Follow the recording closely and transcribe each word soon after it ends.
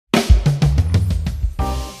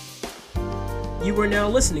You are now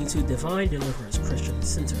listening to Divine Deliverance Christian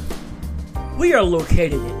Center. We are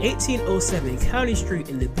located at 1807 County Street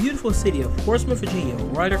in the beautiful city of Portsmouth, Virginia,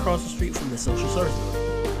 right across the street from the Social Service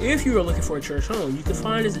Building. If you are looking for a church home, you can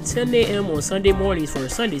find us at 10 a.m. on Sunday mornings for a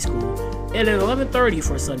Sunday school and at 11:30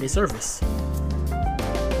 for a Sunday service.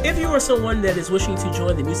 If you are someone that is wishing to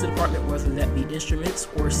join the music department, whether that be instruments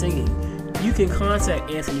or singing, you can contact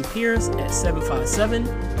Anthony Pierce at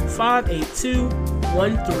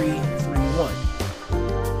 757-582-1331.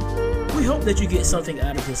 We hope that you get something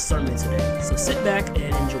out of this sermon today, so sit back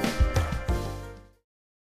and enjoy.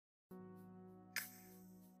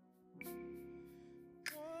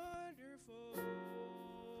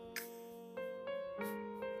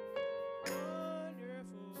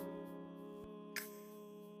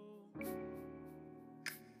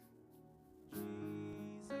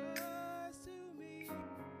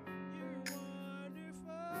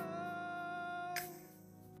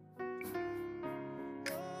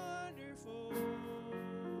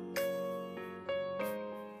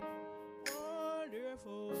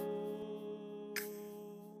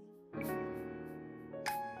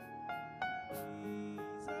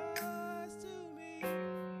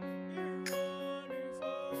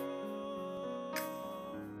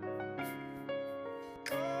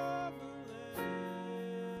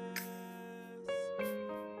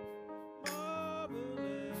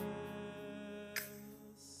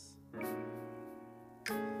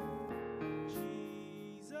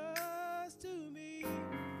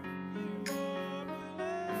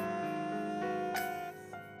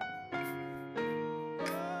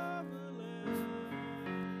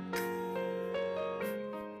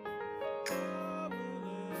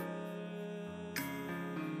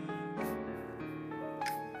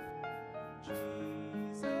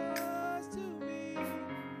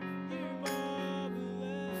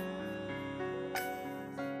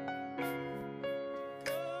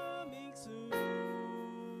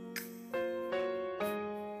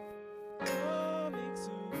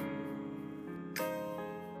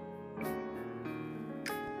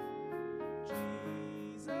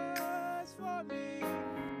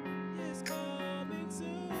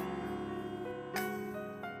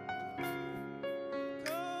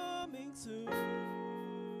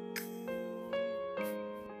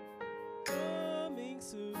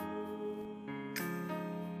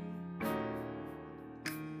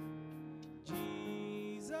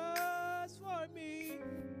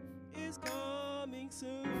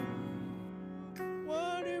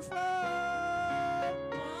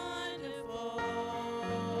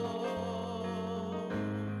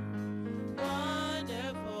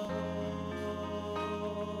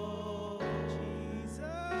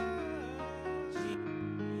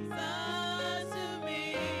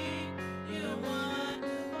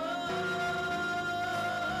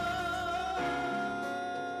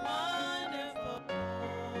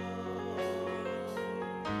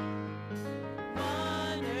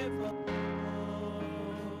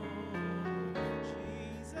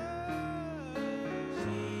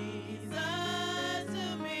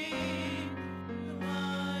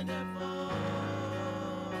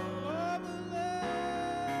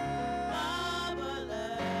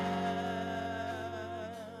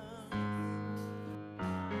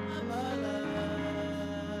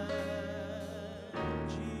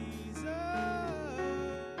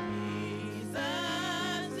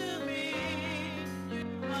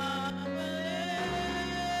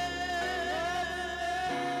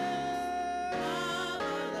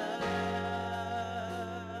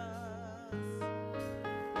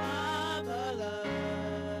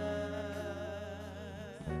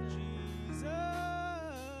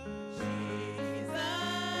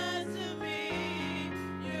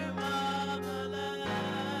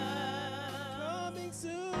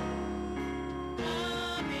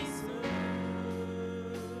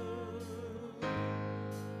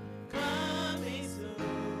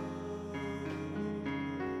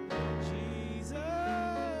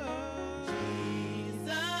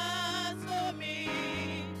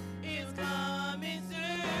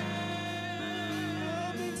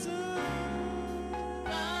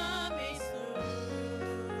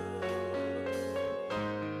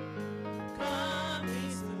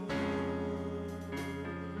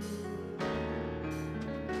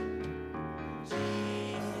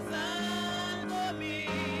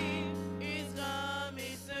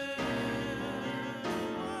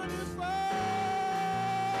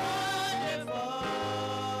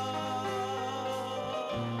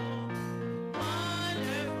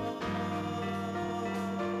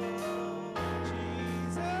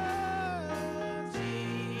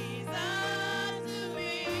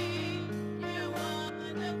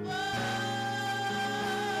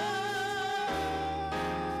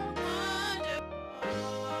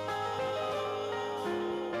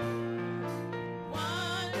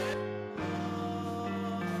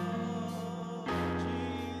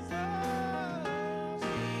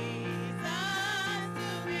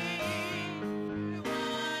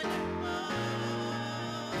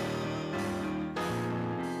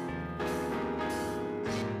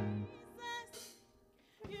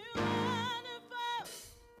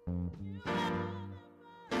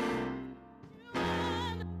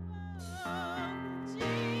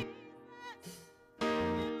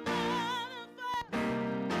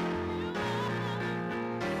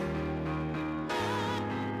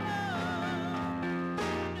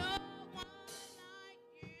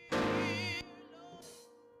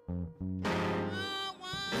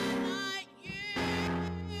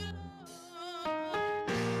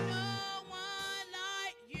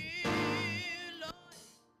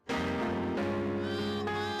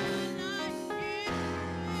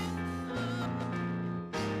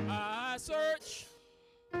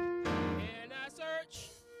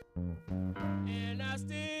 and I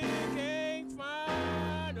still can't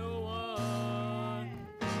find no one.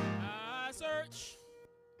 I search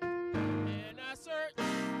and I search,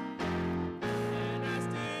 and I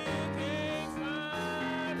still can't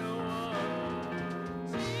find no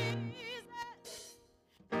one. Jesus,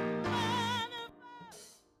 wonderful,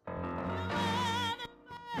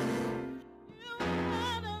 you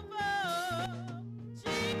wonderful,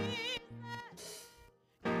 Jesus,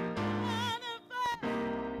 wonderful,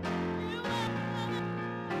 you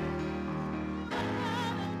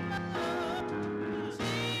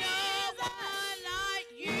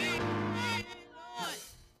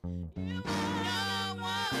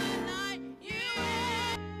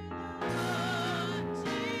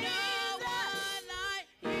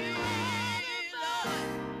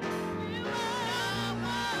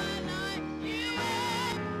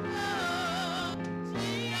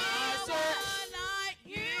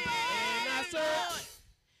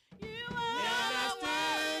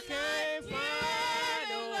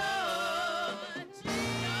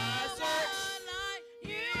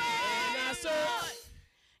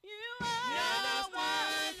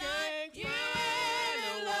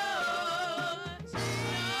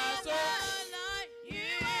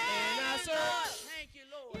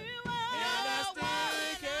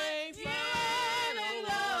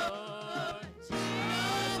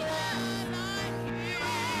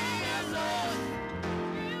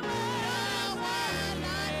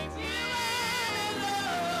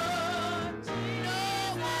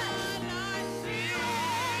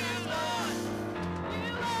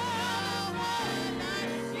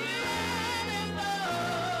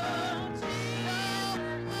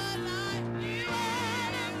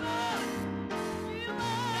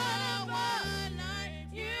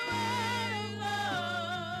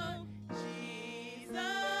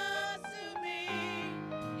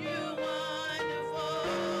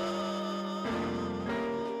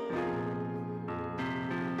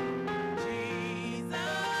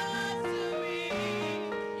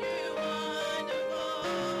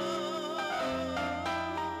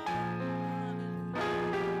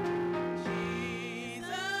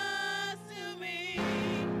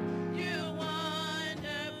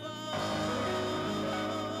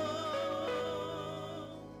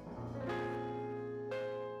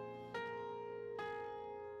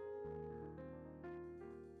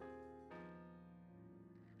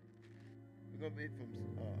Going to be from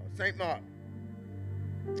St. Mark,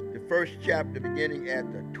 the first chapter, beginning at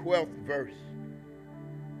the 12th verse.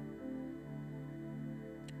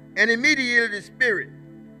 And immediately the Spirit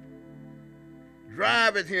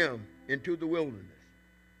driveth him into the wilderness.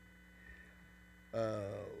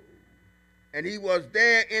 And he was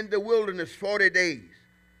there in the wilderness 40 days,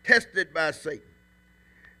 tested by Satan,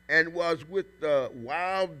 and was with the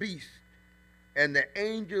wild beasts, and the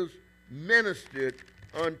angels ministered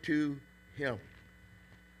unto him.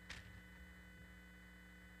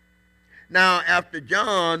 Now, after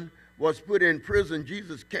John was put in prison,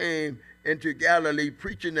 Jesus came into Galilee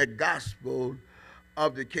preaching the gospel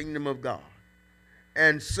of the kingdom of God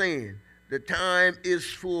and saying, the time is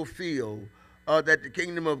fulfilled, that the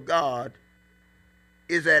kingdom of God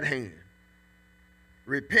is at hand.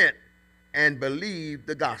 Repent and believe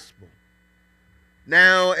the gospel.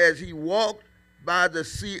 Now, as he walked by the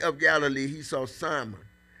Sea of Galilee, he saw Simon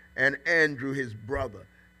and Andrew his brother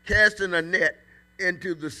casting a net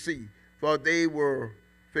into the sea, for they were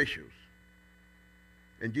fishers.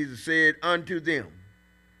 And Jesus said unto them,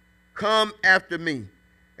 come after me,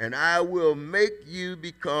 and I will make you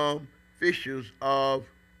become fishers of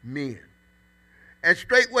men. And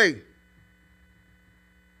straightway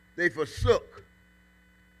they forsook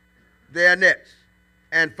their nets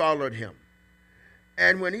and followed him.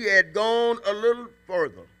 And when he had gone a little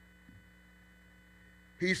further,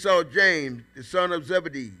 he saw James, the son of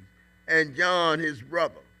Zebedee, and John, his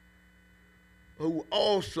brother, who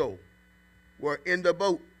also were in the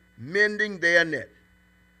boat, mending their net.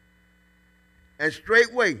 And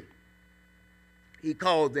straightway he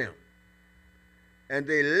called them, and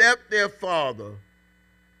they left their father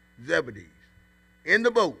Zebedee in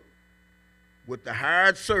the boat with the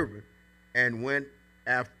hired servant and went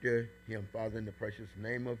after him. Father, in the precious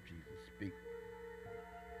name of Jesus, speak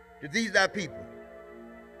to these thy people.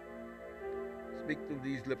 Speak through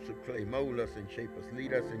these lips of clay. Mold us and shape us.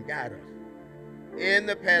 Lead us and guide us in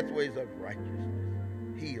the pathways of righteousness.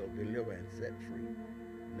 Heal, deliver, and set free.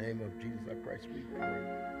 In the name of Jesus our Christ we pray.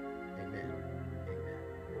 Amen. Amen.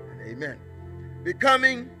 And amen.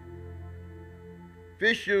 Becoming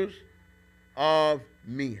fishers of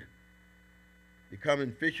men.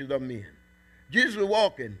 Becoming fishers of men. Jesus was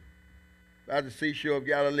walking by the seashore of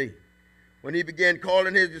Galilee when he began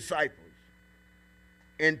calling his disciples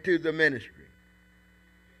into the ministry.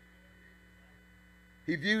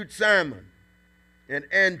 He viewed Simon and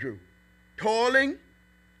Andrew toiling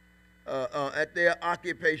at their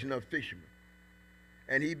occupation of fishermen,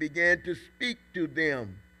 and he began to speak to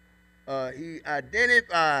them. He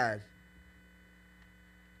identifies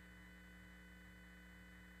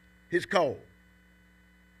his call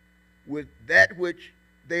with that which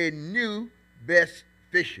they knew best,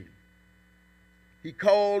 fishing. His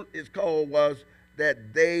call was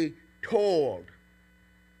that they toiled.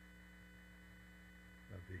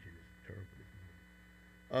 My vision is terrible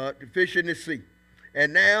this morning. To fish in the sea.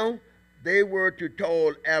 And now they were to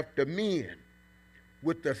toil after men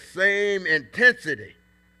with the same intensity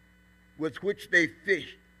with which they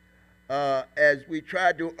fished, as we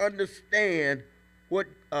try to understand what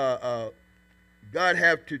God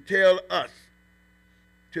have to tell us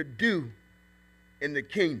to do in the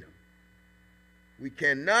kingdom. We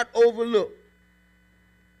cannot overlook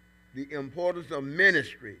the importance of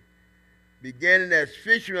ministry, beginning as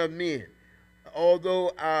fishermen of men.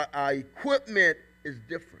 Although our equipment is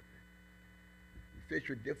different. We fish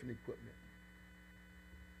with different equipment.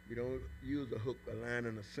 We don't use a hook, a line,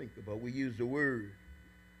 and a sinker, but we use the word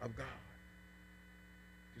of God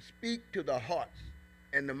to speak to the hearts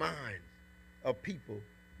and the minds of people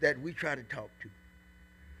that we try to talk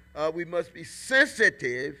to. We must be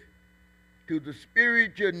sensitive to the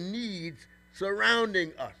spiritual needs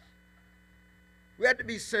surrounding us. We have to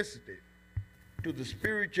be sensitive to the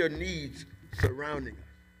spiritual needs surrounding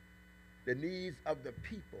us, the needs of the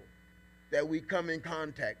people that we come in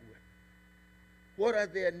contact with. What are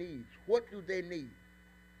their needs? What do they need?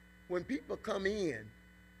 When people come in,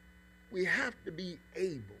 we have to be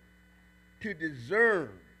able to discern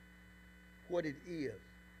what it is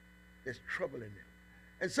that's troubling them.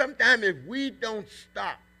 And sometimes if we don't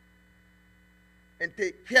stop and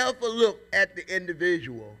take careful look at the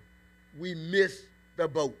individual, we miss the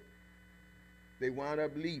boat. They wound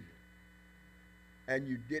up leaving, and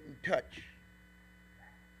you didn't touch.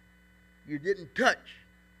 You didn't touch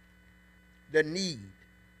the need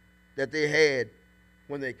that they had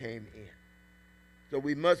when they came in. So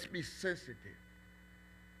we must be sensitive.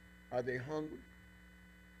 Are they hungry?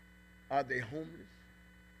 Are they homeless?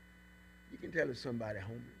 You can tell if somebody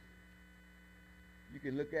homeless. You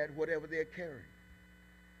can look at whatever they're carrying.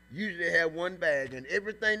 Usually they have one bag, and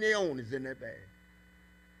everything they own is in that bag.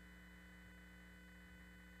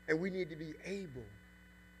 And we need to be able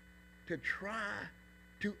to try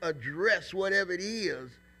to address whatever it is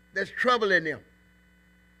that's troubling them.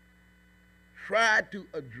 Try to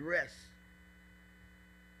address.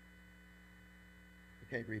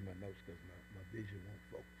 I can't read my notes because my vision won't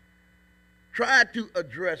focus. Try to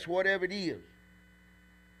address whatever it is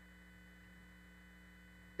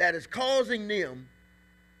that is causing them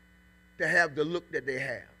to have the look that they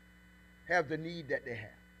have the need that they have.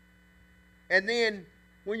 And then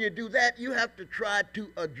when you do that, you have to try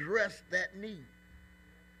to address that need.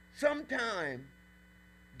 Sometimes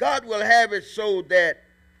God will have it so that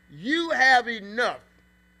you have enough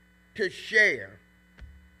to share,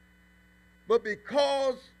 but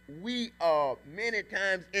because we are many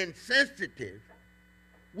times insensitive,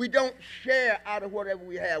 we don't share out of whatever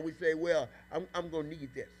we have. We say, well, I'm going to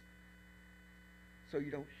need this. So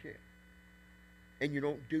you don't share. And you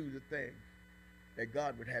don't do the things that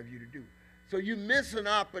God would have you to do. So you miss an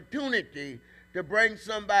opportunity to bring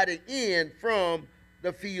somebody in from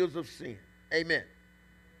the fields of sin. Amen.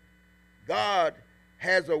 God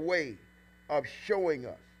has a way of showing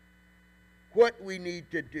us what we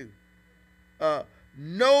need to do.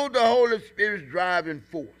 Know the Holy Spirit's driving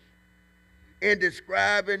force. In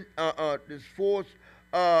describing this force,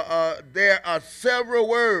 there are several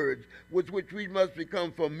words with which we must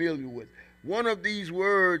become familiar with. One of these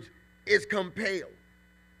words is compel.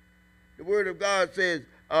 The Word of God says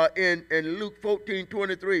in Luke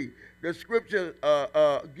 14:23, the Scripture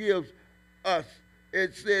gives us,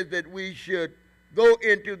 it says that we should go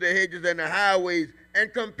into the hedges and the highways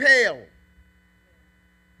and compel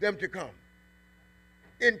them to come.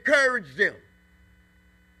 Encourage them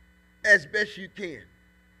as best you can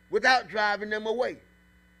without driving them away.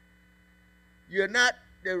 You're not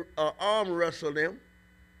to arm wrestle them.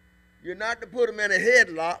 You're not to put them in a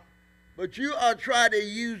headlock, but you are trying to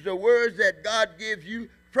use the words that God gives you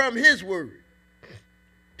from His Word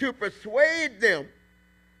to persuade them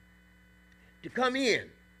to come in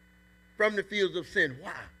from the fields of sin.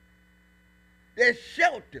 Why? There's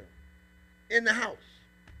shelter in the house.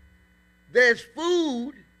 There's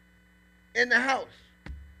food in the house.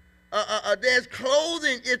 There's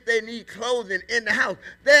clothing if they need clothing in the house.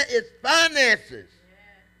 There is finances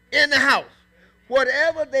In the house.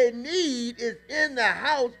 Whatever they need is in the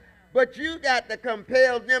house, but you got to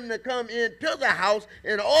compel them to come into the house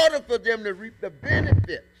in order for them to reap the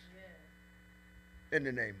benefits in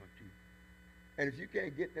the name of Jesus. And if you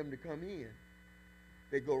can't get them to come in,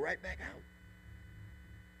 they go right back out.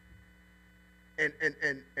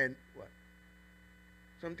 And what?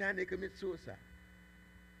 Sometimes they commit suicide.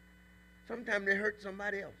 Sometimes they hurt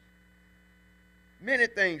somebody else. Many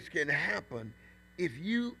things can happen if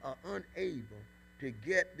you are unable to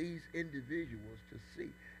get these individuals to see.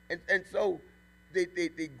 And so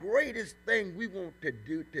the greatest thing we want to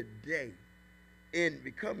do today in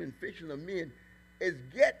becoming fishers of men is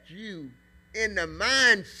get you in the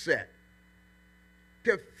mindset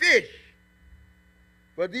to fish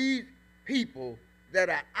for these people that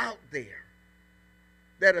are out there,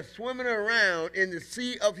 that are swimming around in the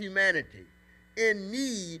sea of humanity, in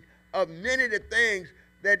need of many of the things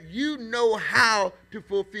that you know how to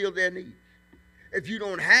fulfill their needs. If you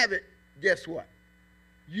don't have it, guess what?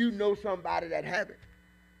 You know somebody that have it.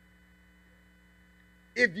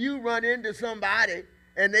 If you run into somebody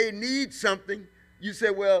and they need something, you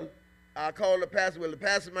say, well, I'll call the pastor. Well, the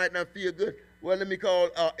pastor might not feel good. Well, let me call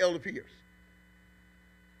Elder Pierce.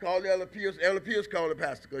 Call Elder Pierce. Elder Pierce call the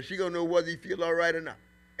pastor because she's going to know whether he feel all right or not.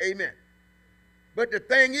 Amen. But the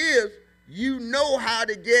thing is, you know how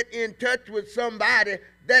to get in touch with somebody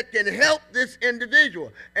that can help this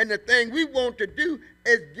individual. And the thing we want to do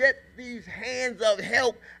is get these hands of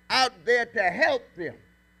help out there to help them.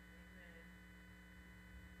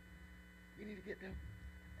 You need to get them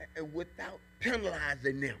and without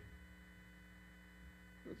penalizing them.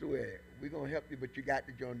 So we're going to help you, but you got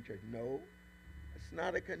to join the church. No, it's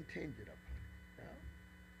not a contingent upon it. No.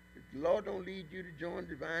 If the Lord don't lead you to join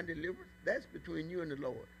divine deliverance, that's between you and the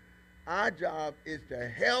Lord. Our job is to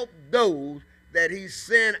help those that he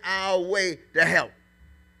sent our way to help.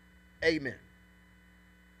 Amen.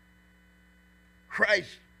 Christ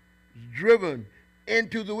was driven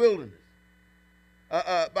into the wilderness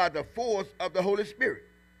by the force of the Holy Spirit.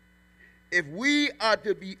 If we are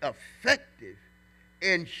to be effective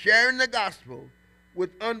in sharing the gospel with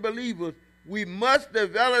unbelievers, we must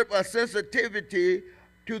develop a sensitivity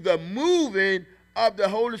to the moving of the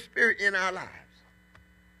Holy Spirit in our lives.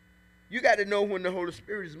 You got to know when the Holy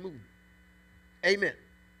Spirit is moving. Amen.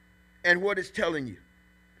 And what it's telling you.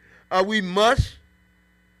 We must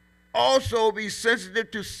also be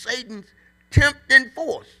sensitive to Satan's tempting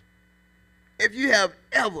force. If you have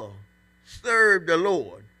ever served the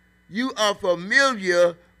Lord, you are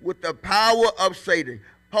familiar with the power of Satan.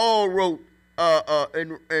 Paul wrote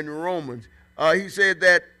in Romans, he said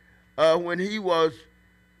that when he would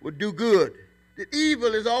do good, that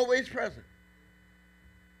evil is always present.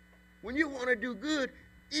 When you want to do good,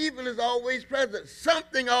 evil is always present.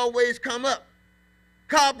 Something always come up.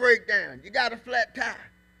 Car breakdown. You got a flat tire.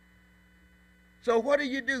 So what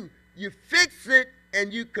do? You fix it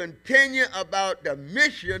and you continue about the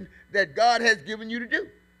mission that God has given you to do.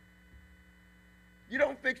 You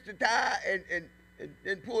don't fix the tire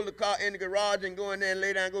and pull the car in the garage and go in there and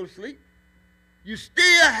lay down and go to sleep. You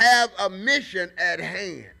still have a mission at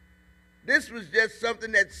hand. This was just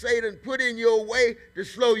something that Satan put in your way to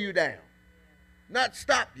slow you down. Not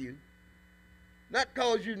stop you. Not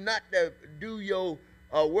cause you not to do your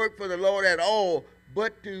work for the Lord at all,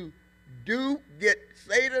 but to get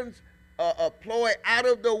Satan's ploy out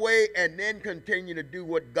of the way and then continue to do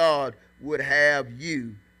what God would have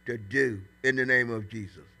you to do in the name of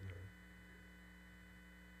Jesus.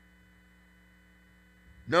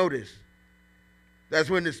 Notice, that's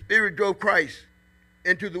when the Spirit drove Christ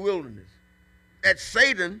into the wilderness. That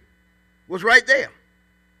Satan was right there,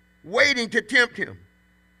 waiting to tempt him.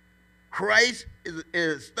 Christ is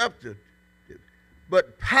a substantive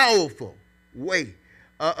but powerful way.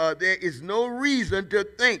 There is no reason to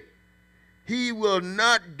think he will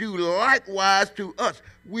not do likewise to us.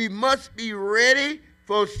 We must be ready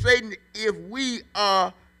for Satan if we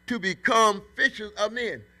are to become fishers of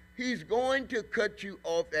men. He's going to cut you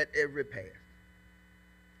off at every pass.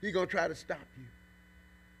 He's going to try to stop you.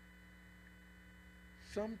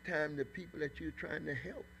 Sometimes the people that you're trying to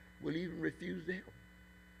help will even refuse to help.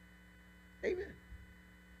 Amen.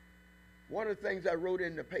 One of the things I wrote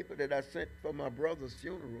in the paper that I sent for my brother's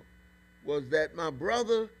funeral was that my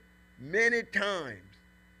brother many times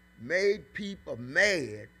made people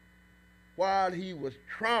mad while he was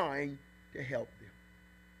trying to help them.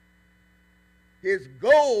 His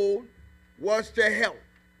goal was to help,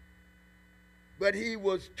 but he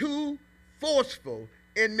was too forceful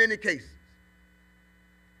in many cases.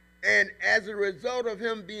 And as a result of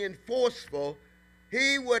him being forceful,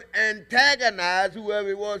 he would antagonize whoever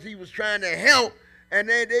it was he was trying to help And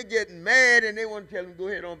they get mad and they want to tell them, go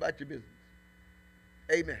ahead on about your business.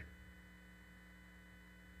 Amen.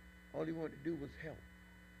 All he wanted to do was help.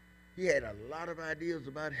 He had a lot of ideas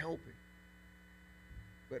about helping.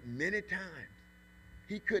 But many times,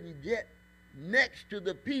 he couldn't get next to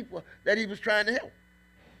the people that he was trying to help.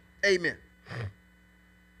 Amen.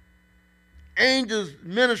 Angels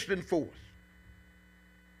ministering force.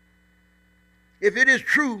 If it is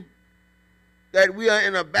true that we are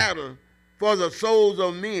in a battle for the souls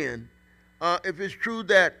of men, if it's true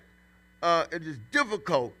that it is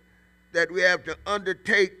difficult that we have to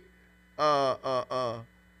undertake,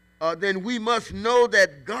 then we must know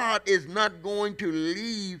that God is not going to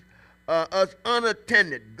leave us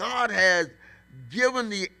unattended. God has given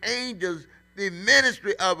the angels the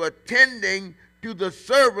ministry of attending to the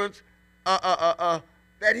servants that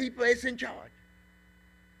he placed in charge.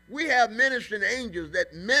 We have ministering angels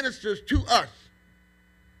that ministers to us.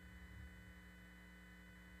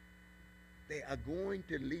 They are going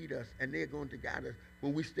to lead us and they're going to guide us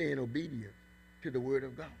when we stay in obedience to the word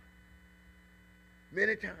of God.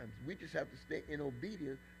 Many times we just have to stay in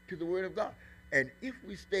obedience to the word of God. And if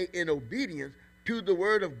we stay in obedience to the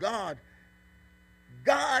word of God,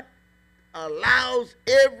 God allows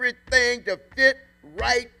everything to fit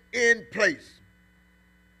right in place.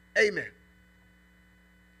 Amen.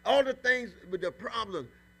 All the things with the problems.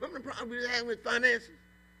 Remember the problem we had with finances?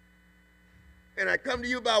 And I come to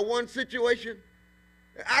you about one situation.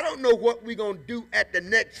 I don't know what we're going to do at the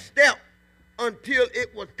next step until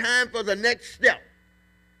it was time for the next step.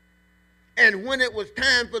 And when it was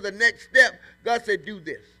time for the next step, God said, do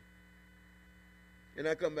this. And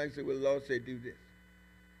I come back and say, well, the Lord said, do this.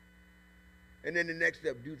 And then the next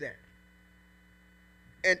step, do that.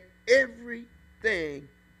 And everything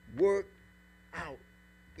worked out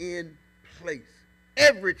in place.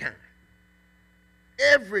 Every time.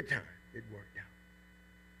 Every time it worked out.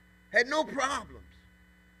 Had no problems.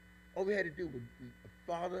 All we had to do was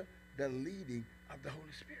follow the leading of the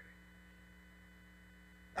Holy Spirit.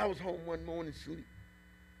 I was home one morning asleep.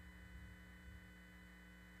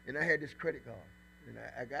 And I had this credit card. And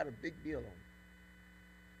I got a big bill on it.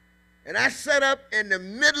 And I sat up in the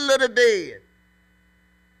middle of the bed.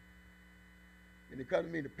 And it comes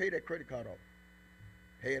to me to pay that credit card off.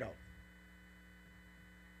 Pay it off.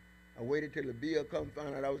 I waited till the bill come,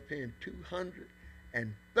 found out I was paying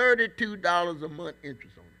 $232 a month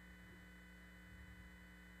interest on it.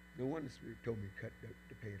 No wonder the Spirit told me to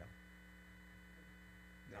pay it off.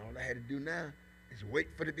 Now all I had to do now is wait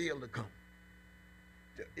for the bill to come.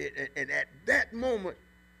 And at that moment,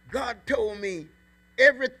 God told me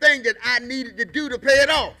everything that I needed to do to pay it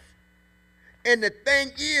off. And the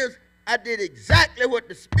thing is, I did exactly what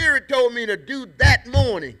the Spirit told me to do that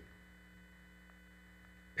morning.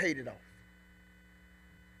 Paid it off.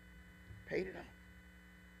 Paid it off.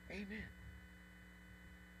 Amen.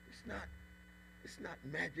 It's not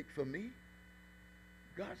magic for me.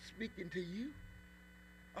 God's speaking to you.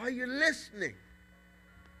 Are you listening?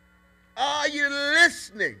 Are you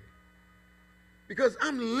listening? Because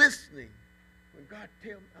I'm listening. When God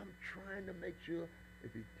tells me, I'm trying to make sure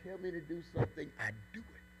if he tells me to do something, I do it.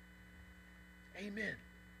 Amen.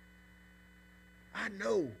 I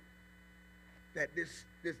know that this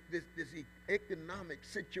economic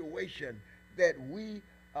situation that we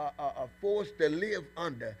are forced to live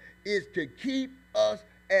under is to keep us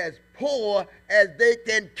as poor as they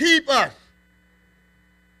can keep us.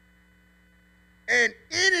 And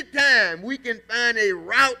anytime we can find a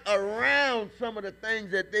route around some of the things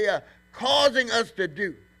that they are causing us to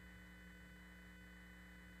do.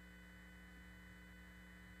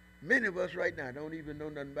 Many of us right now don't even know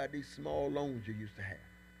nothing about these small loans you used to have.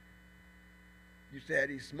 You used to have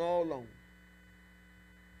these small loans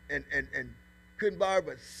and couldn't borrow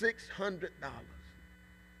but $600.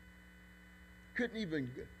 Couldn't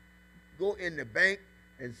even go in the bank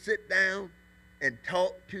and sit down and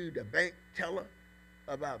talk to the bank teller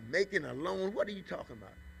about making a loan. What are you talking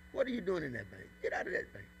about? What are you doing in that bank? Get out of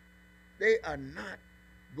that bank. They are not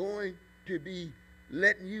going to be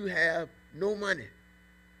letting you have no money.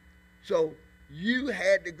 So you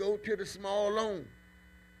had to go to the small loan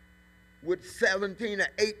with 17 or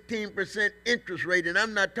 18% interest rate. And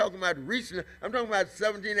I'm not talking about recently. I'm talking about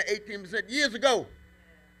 17 or 18% years ago.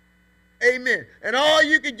 Yeah. Amen. And all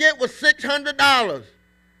you could get was $600.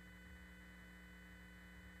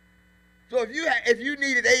 So if you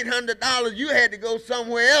needed $800, you had to go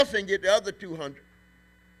somewhere else and get the other $200.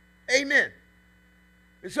 Amen.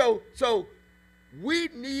 And so we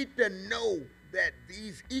need to know that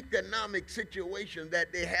these economic situations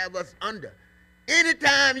that they have us under,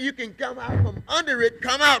 anytime you can come out from under it,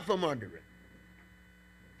 come out from under it.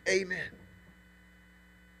 Amen.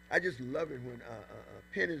 I just love it when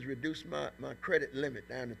pennies reduced my credit limit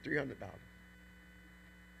down to $300.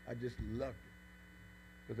 I just loved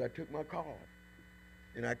it because I took my card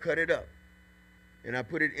and I cut it up and I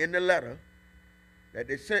put it in the letter that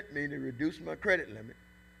they sent me to reduce my credit limit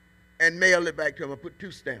and mailed it back to them. I put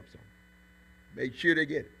 2 stamps on it. Made sure they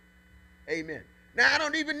get it. Amen. Now, I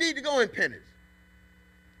don't even need to go in pennies.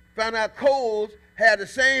 Found out Kohl's had the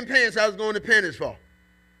same pants I was going to pennies for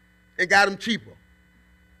and got them cheaper.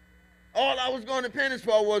 All I was going to pennies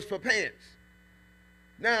for was for pants.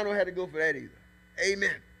 Now I don't have to go for that either.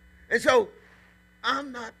 Amen. And so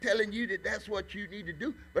I'm not telling you that that's what you need to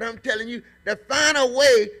do, but I'm telling you to find a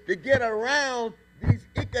way to get around these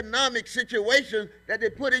economic situations that they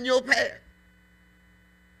put in your path.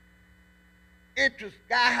 Interest,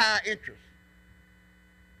 sky-high interest.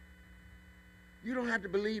 You don't have to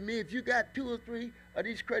believe me. If you got 2 or 3 of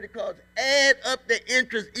these credit cards, add up the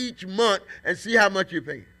interest each month and see how much you're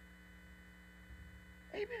paying.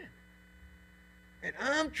 Amen. And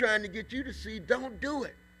I'm trying to get you to see, don't do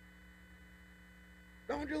it.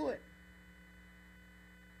 Don't do it.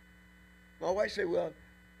 My wife said, well,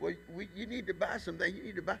 you need to buy something. You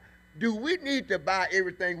need to buy. Do we need to buy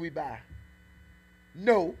everything we buy?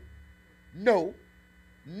 No. No.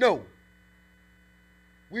 No.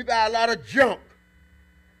 We buy a lot of junk.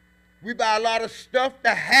 We buy a lot of stuff to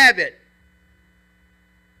have it.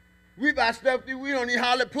 We buy stuff that we don't even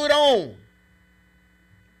hardly put on.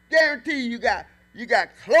 Guarantee you got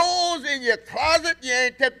clothes in your closet, you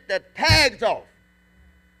ain't took the tags off.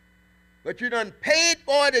 But you done paid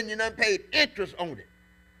for it and you done paid interest on it.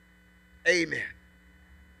 Amen.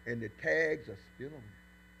 And the tags are still on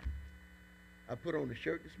it. I put on the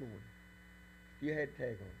shirt this morning. Still had the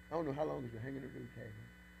tag on it. I don't know how long it's been hanging the room tag on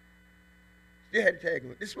it. Still had the tag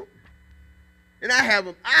on it this morning. And I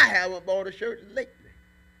haven't bought a shirt lately.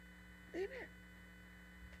 Amen.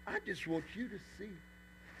 I just want you to see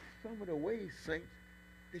some of the ways, saints,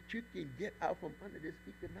 that you can get out from under this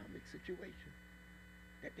economic situation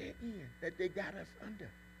that they're in, that they got us under.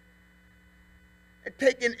 They're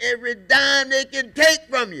taking every dime they can take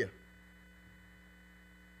from you.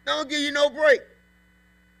 Don't give you no break.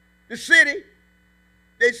 The city,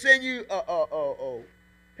 they send you a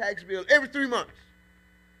tax bill every 3 months.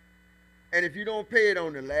 And if you don't pay it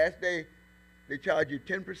on the last day, they charge you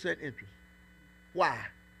 10% interest. Why?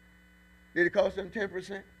 Did it cost them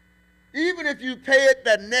 10%? Even if you pay it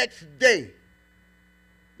the next day,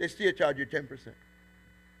 they still charge you 10%.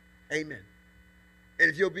 Amen. And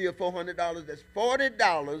if your bill $400, that's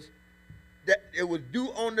 $40 that it was due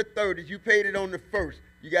on the 30th. You paid it on the 1st.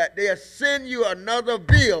 They'll send you another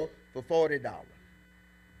bill for $40.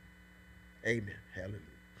 Amen. Hallelujah.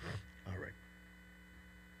 All right.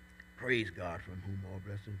 Praise God, from whom all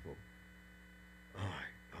blessings flow. All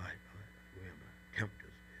right. Where am I?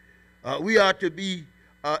 Tempters. We are to be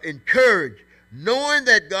encouraged, knowing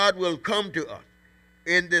that God will come to us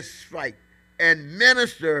in this fight and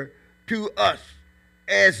minister to us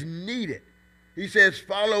as needed. He says,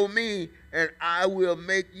 follow me and I will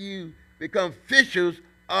make you become fishers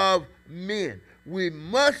of men. We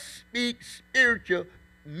must speak spiritual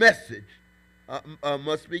message.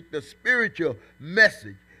 Must speak the spiritual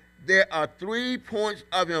message. There are 3 points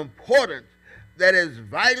of importance that is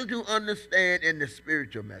vital to understand in the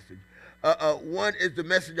spiritual message. One is the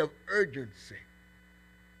message of urgency.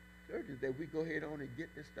 Urgency, that we go ahead on and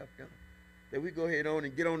get this stuff done. That we go ahead on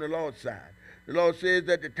and get on the Lord's side. The Lord says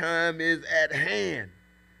that the time is at hand,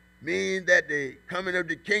 meaning that the coming of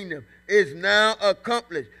the kingdom is now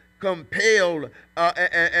accomplished, compelled,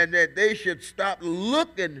 and that they should stop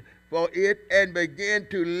looking for it and begin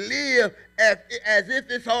to live as if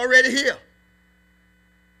it's already here.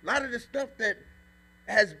 A lot of the stuff that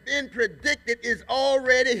has been predicted is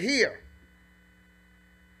already here.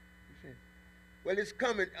 You say, well, it's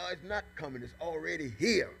coming. It's not coming. It's already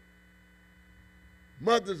here.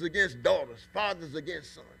 Mothers against daughters, fathers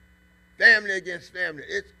against sons, family against family.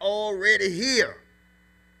 It's already here.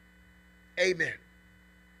 Amen.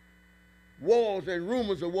 Wars and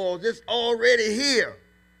rumors of wars, it's already here.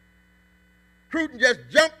 Putin just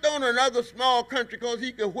jumped on another small country because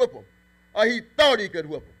he could whip them, or he thought he could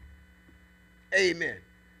whip them. Amen.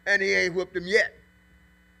 And he ain't whipped them yet.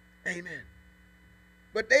 Amen.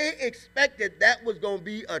 But they expected that was going to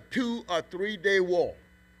be a 2 or 3 day war,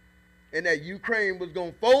 and that Ukraine was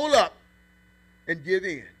going to fold up and give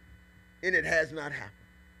in. And it has not happened.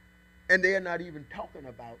 And they are not even talking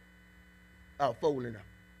about folding up.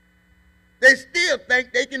 They still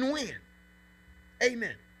think they can win.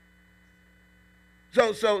 Amen.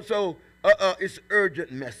 So it's an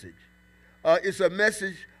urgent message. It's a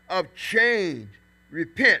message of change.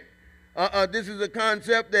 Repent. This is a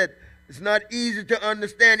concept that is not easy to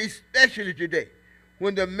understand, especially today,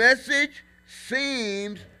 when the message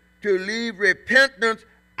seems to leave repentance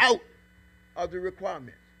out of the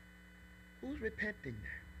requirements. Who's repenting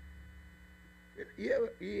now? You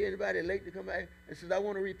anybody late to come back and says, I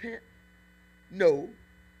want to repent? No.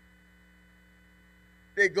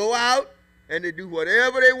 They go out and they do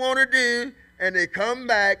whatever they want to do, and they come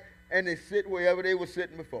back and they sit wherever they were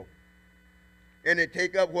sitting before. And they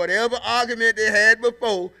take up whatever argument they had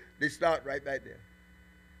before, they start right back there.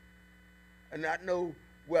 And I know,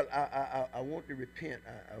 well, I want to repent.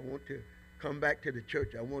 I want to come back to the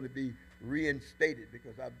church. I want to be reinstated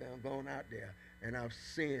because I've gone out there and I've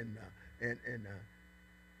sinned. And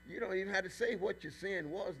you don't even have to say what your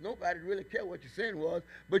sin was. Nobody really cares what your sin was.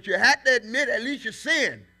 But you have to admit at least you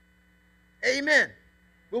sinned. Amen.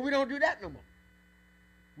 But we don't do that no more.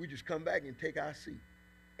 We just come back and take our seat.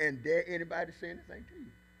 And dare anybody say anything to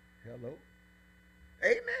you. Hello?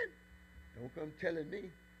 Amen. Don't come telling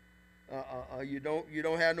me you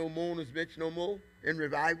don't have no mourners bench no more in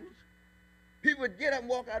revivals. People would get up and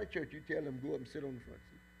walk out of church. You tell them go up and sit on the front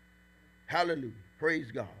seat. Hallelujah.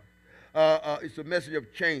 Praise God. It's a message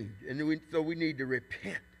of change. And so we need to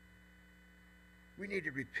repent. We need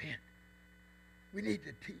to repent. We need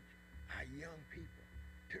to teach our young people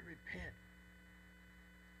to repent.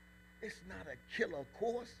 It's not a killer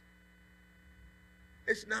course.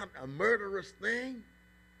 It's not a murderous thing.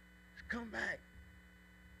 Just come back.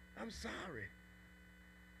 I'm sorry.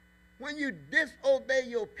 When you disobey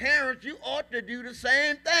your parents, you ought to do the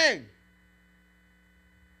same thing.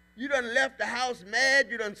 You done left the house mad.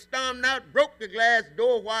 You done stormed out, broke the glass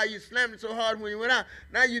door while you slammed it so hard when you went out.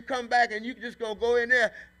 Now you come back and you just going to go in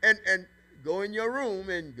there and go in your room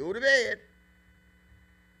and go to bed.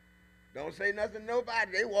 Don't say nothing to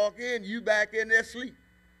nobody. They walk in, you back in there sleep.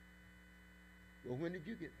 Well, when did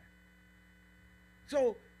you get back?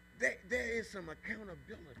 So there is some accountability.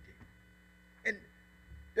 And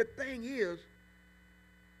the thing is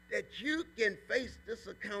that you can face this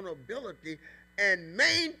accountability and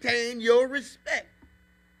maintain your respect.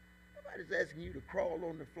 Nobody's asking you to crawl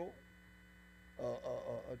on the floor,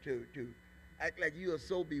 to act like you are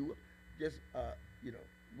so bewildered. Just,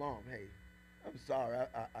 Mom, hey, I'm sorry.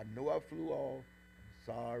 I know I flew off.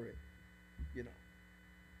 I'm sorry.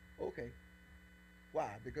 Okay. Why?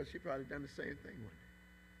 Because she probably done the same thing one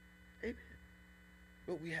day. Amen.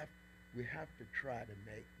 But we have to try to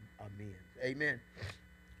make amends. Amen.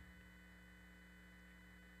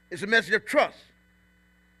 It's a message of trust.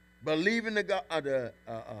 Believing the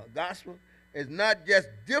gospel is not just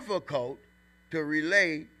difficult to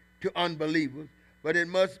relay to unbelievers, but it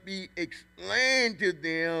must be explained to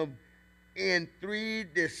them in three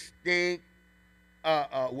distinct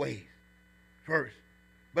ways. First,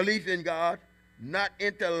 belief in God, not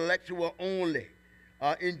intellectual only.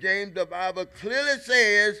 In James, the Bible clearly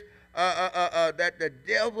says that the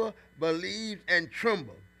devil believes and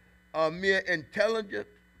trembles. Mere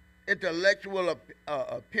intellectual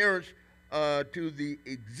appearance to the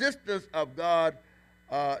existence of God,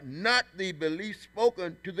 not the belief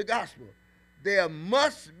spoken to the gospel. There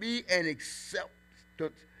must be an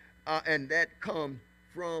acceptance, and that comes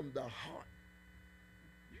from the heart.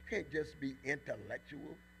 You can't just be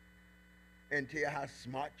intellectual and tell how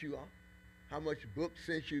smart you are, how much book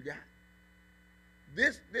sense you got.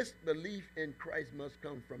 This belief in Christ must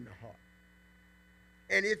come from the heart.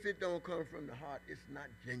 And if it don't come from the heart, it's not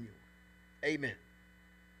genuine. Amen.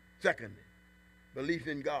 Secondly, belief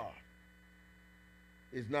in God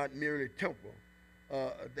is not merely temporal.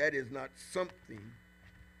 That is not something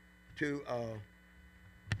to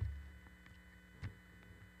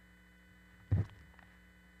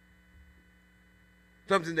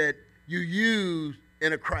something that you use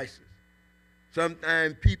in a crisis.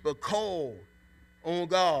 Sometimes people call on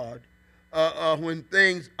God when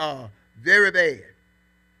things are very bad,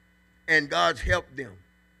 and God's helped them.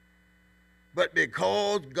 But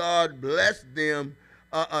because God blessed them,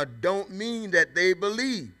 don't mean that they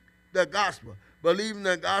believe the gospel. Believing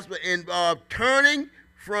the gospel involves turning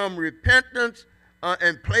from repentance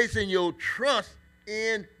and placing your trust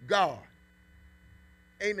in God.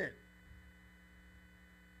 Amen.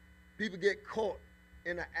 People get caught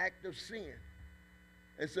in an act of sin.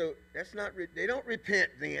 And so that's not, they don't repent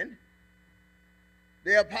then.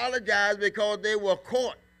 They apologize because they were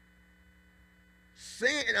caught.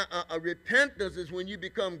 Sin, repentance is when you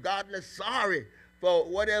become godly sorry for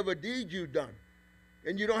whatever deed you've done.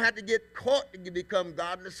 And you don't have to get caught to become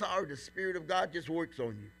godly sorry. The Spirit of God just works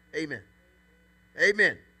on you. Amen.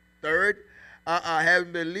 Amen. Third,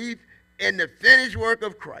 having belief in the finished work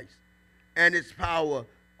of Christ and its power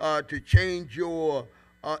to change your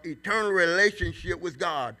eternal relationship with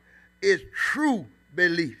God is true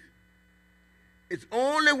belief. It's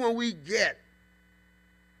only when we get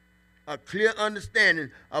a clear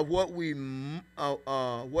understanding of what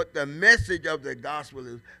the message of the gospel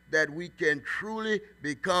is that we can truly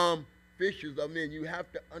become fishers of men. You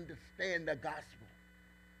have to understand the gospel.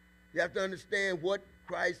 You have to understand what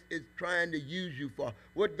Christ is trying to use you for,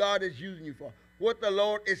 what God is using you for, what the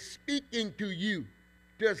Lord is speaking to you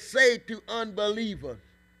to say to unbelievers.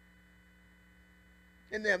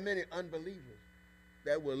 And there are many unbelievers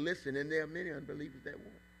that will listen, and there are many unbelievers that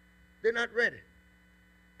won't. They're not ready.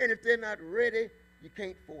 And if they're not ready, you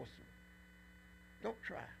can't force them. Don't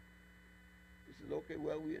try. This is okay,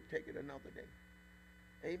 well, we'll take it another day.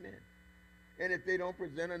 Amen. And if they don't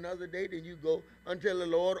present another day, then you go until the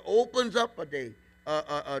Lord opens up a day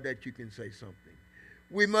that you can say something.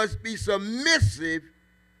 We must be submissive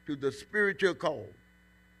to the spiritual call.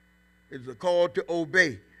 It's a call to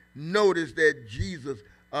obey. Notice that Jesus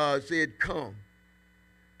said, come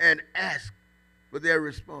and ask for their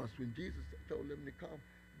response. When Jesus told them to come,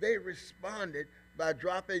 they responded by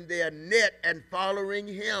dropping their net and following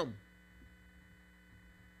him.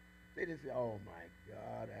 They didn't say, oh my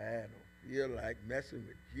God, I don't feel like messing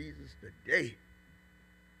with Jesus today.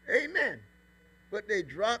 Amen. But they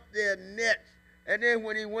dropped their nets. And then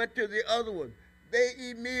when he went to the other one, they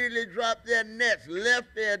immediately dropped their nets,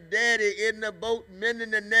 left their daddy in the boat, mending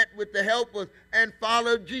the net with the helpers, and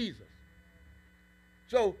followed Jesus.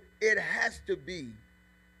 So it has to be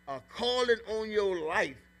a calling on your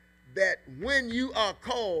life that when you are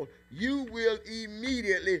called, you will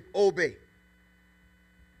immediately obey.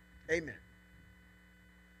 Amen.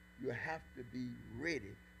 You have to be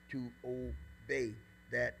ready to obey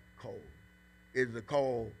that call. It is a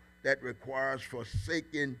call that requires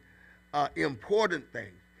forsaking important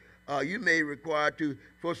things. You may require to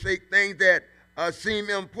forsake things that seem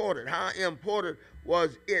important. How important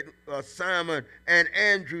was it Simon and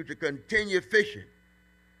Andrew to continue fishing?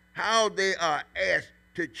 How they are asked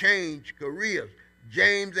to change careers.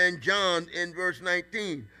 James and John in verse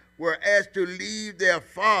 19 were asked to leave their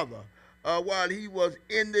father while he was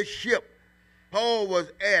in the ship. Paul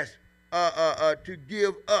was asked to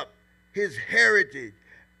give up his heritage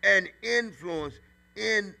and influence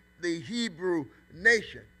in the Hebrew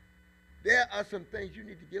nation. There are some things you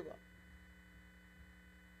need to give up.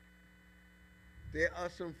 There are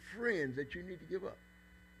some friends that you need to give up.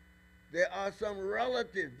 There are some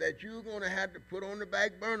relatives that you're going to have to put on the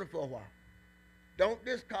back burner for a while. Don't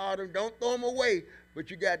discard them. Don't throw them away.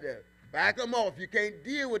 But you got to back them off. You can't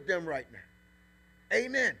deal with them right now.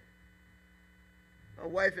 Amen. My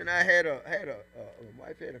wife and I had a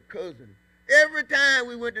cousin. Every time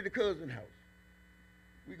we went to the cousin house,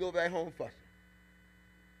 we go back home fussing.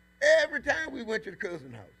 Every time we went to the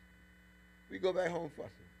cousin house, we go back home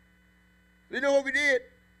fussing. So you know what we did?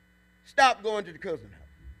 Stop going to the cousin house.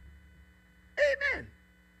 Amen.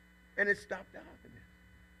 And it stopped the argument.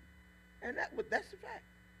 And that's the fact.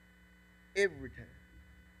 Every time.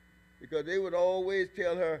 Because they would always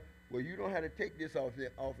tell her, well, you don't have to take this off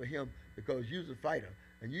of him because you're a fighter.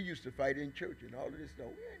 And you used to fight in church and all of this stuff.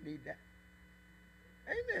 We didn't need that.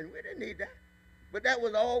 Amen. We didn't need that. But that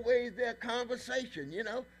was always their conversation, you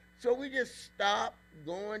know. So we just stopped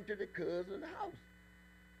going to the cousin's house.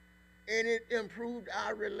 And it improved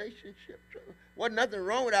our relationship. Wasn't nothing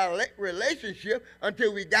wrong with our relationship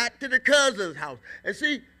until we got to the cousin's house. And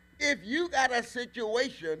see, if you got a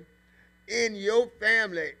situation in your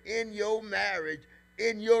family, in your marriage,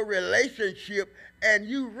 in your relationship, and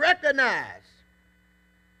you recognize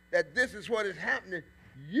that this is what is happening,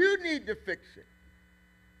 you need to fix it.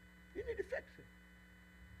 You need to fix it.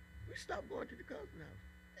 We stopped going to the cousin's house.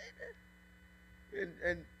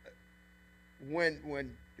 And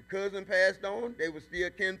when the cousin passed on, they were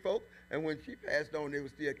still kinfolk, and when she passed on, they were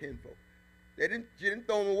still kinfolk. She didn't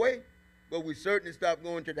throw them away, but we certainly stopped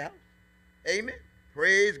going to the house. Amen.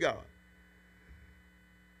 Praise God.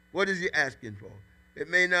 What is he asking for? It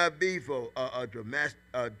may not be for a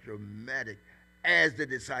dramatic as the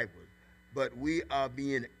disciples, but we are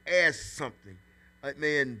being asked something. It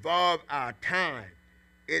may involve our time.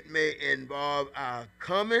 It may involve our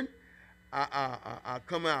coming,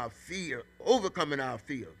 our fear, overcoming our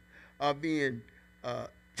fears, being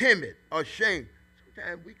timid or shame.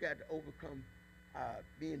 Sometimes we got to overcome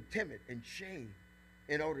being timid and shame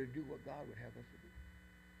in order to do what God would have us to do.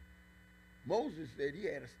 Moses said he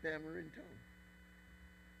had a stammering tongue.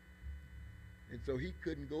 And so he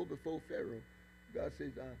couldn't go before Pharaoh. God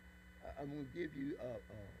says, I'm going to give you, I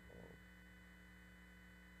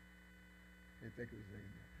can't think of his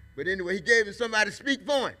name now. But anyway, he gave him somebody to speak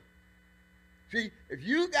for him. See, if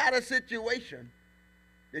you got a situation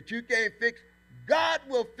that you can't fix, God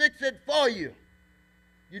will fix it for you.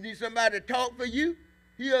 You need somebody to talk for you,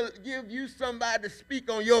 he'll give you somebody to speak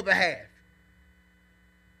on your behalf.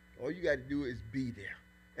 All you got to do is be there.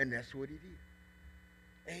 And that's what it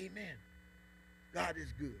is. Amen. God is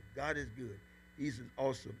good. God is good. He's an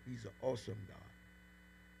awesome God.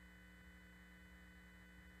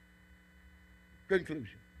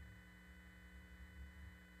 Conclusion.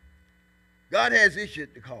 God has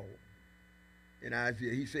issued the call. In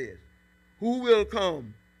Isaiah, he says, who will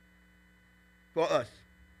come for us?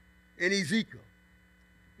 In Ezekiel,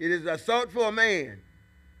 it is a sought for a man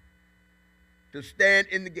to stand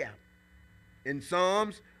in the gap. In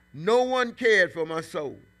Psalms, no one cared for my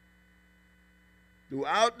soul.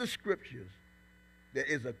 Throughout the scriptures, there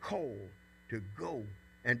is a call to go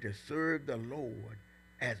and to serve the Lord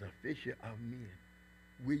as a fisher of men.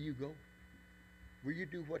 Will you go? Will you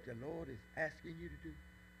do what the Lord is asking you to do?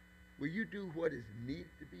 Will you do what is needed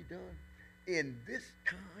to be done? In this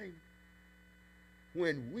time,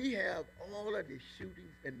 when we have all of the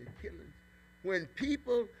shootings and the killings, when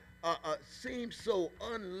people seem so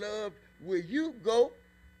unloved, will you go?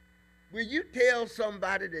 Will you tell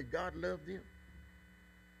somebody that God loves them?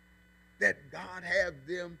 That God have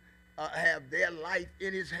them have their life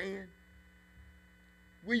in his hand?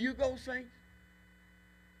 Will you go, saints?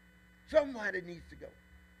 Somebody needs to go.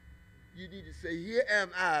 You need to say, here am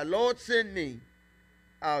I. Lord, send me.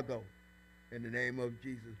 I'll go. In the name of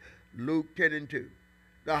Jesus. Luke 10:2.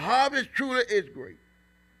 The harvest truly is great,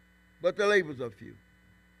 but the labors are few.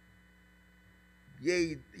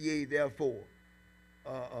 Yea, therefore,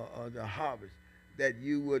 the harvest, that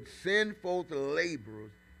you would send forth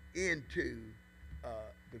laborers into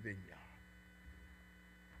the vineyard.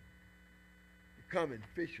 Becoming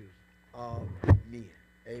fishers of men.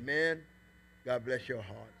 Amen. God bless your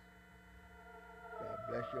heart. God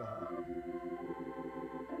bless your heart.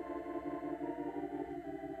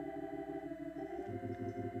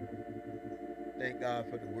 Thank God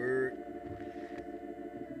for the word.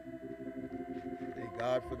 Thank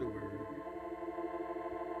God for the word.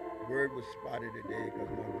 The word was spotted today because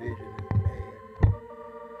my vision is bad.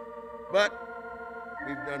 But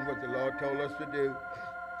we've done what the Lord told us to do.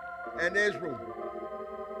 And there's room.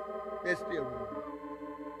 There's still room.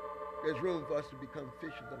 There's room for us to become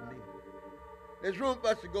fishers of men. There's room for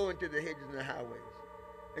us to go into the hedges and the highways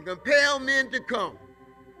and compel men to come.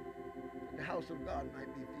 The house of God might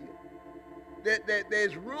be filled.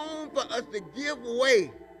 There's room for us to give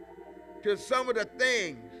way to some of the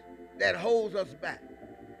things that holds us back.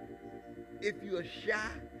 If you're shy,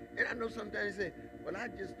 and I know sometimes you say, well, I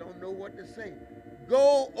just don't know what to say.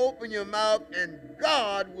 Go open your mouth and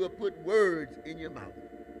God will put words in your mouth.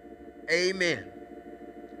 Amen.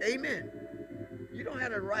 Amen. You don't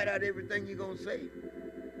have to write out everything you're going to say.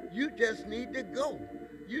 You just need to go.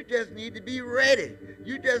 You just need to be ready.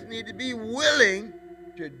 You just need to be willing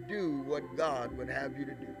to do what God would have you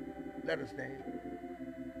to do. Let us stand.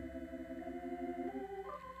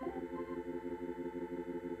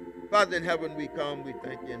 Father in heaven, we come, we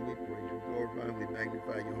thank you and we praise you, glorify and we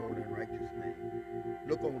magnify your holy and righteous name.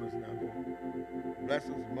 Look on us now, Lord. Bless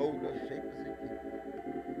us, mold us, shape us, and keep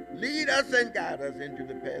us. Lead us and guide us into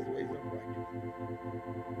the pathways of righteousness.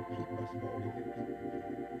 Keep us, Lord, in your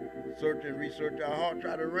people. Search and research our heart.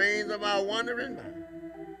 Try the reins of our wandering mind.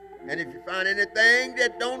 And if you find anything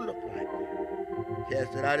that don't look like it,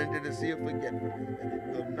 cast it out into the sea of forgetfulness, and it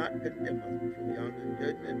will not condemn us before yonder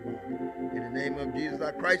judgment bar. In the name of Jesus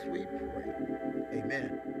our Christ we pray.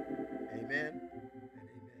 Amen. Amen.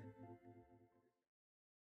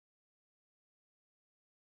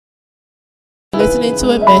 Listening to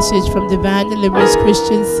a message from Divine Deliverance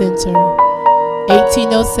Christian Center,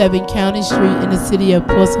 1807 County Street in the city of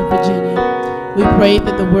Portsmouth, Virginia. We pray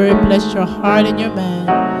that the word bless your heart and your mind,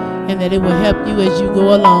 and that it will help you as you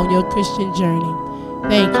go along your Christian journey.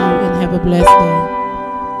 Thank you and have a blessed day.